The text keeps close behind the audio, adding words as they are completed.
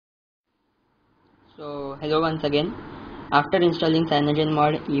So hello once again. After installing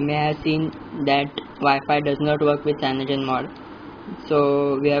CyanogenMod, you may have seen that Wi-Fi does not work with CyanogenMod.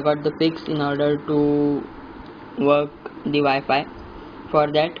 So we have got the fix in order to work the Wi-Fi.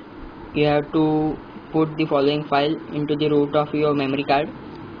 For that, you have to put the following file into the root of your memory card.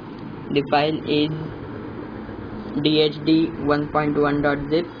 The file is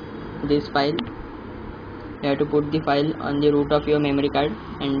dhd1.1.zip. This file, you have to put the file on the root of your memory card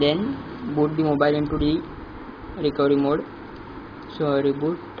and then boot the mobile into the recovery mode. So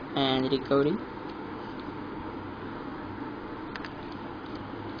reboot and recovery.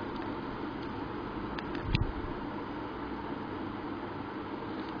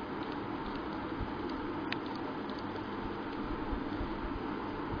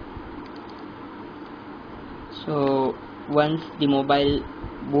 So once the mobile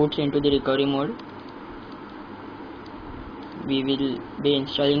boots into the recovery mode, we will be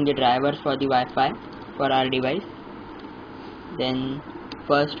installing the drivers for the Wi-Fi for our device. Then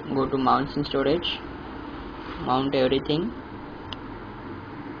first go to mounts in storage, mount everything.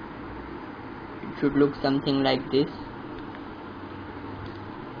 It should look something like this.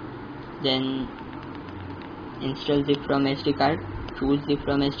 Then install zip from SD card, choose zip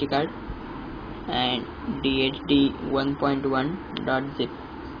from SD card and dhd1.1.zip.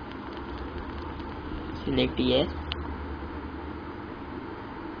 Select yes.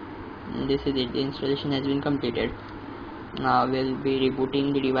 And this is it, the installation has been completed. Now we'll be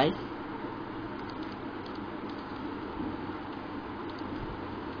rebooting the device.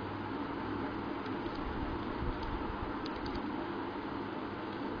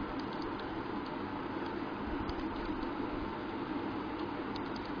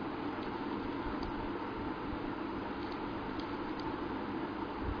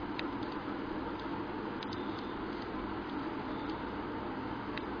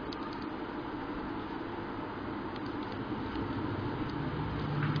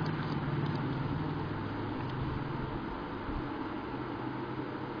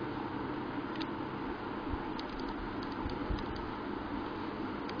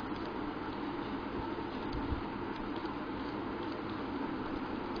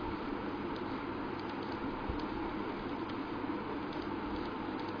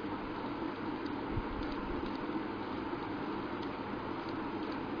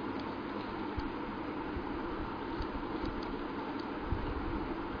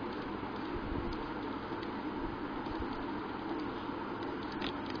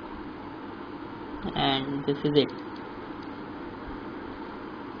 And this is it,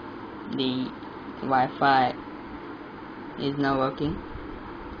 the Wi-Fi is now working.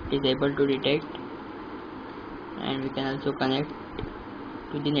 It is able to detect and we can also connect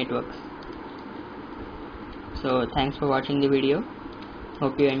to the networks. So thanks for watching the video.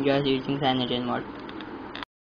 Hope you enjoy using CyanogenMod.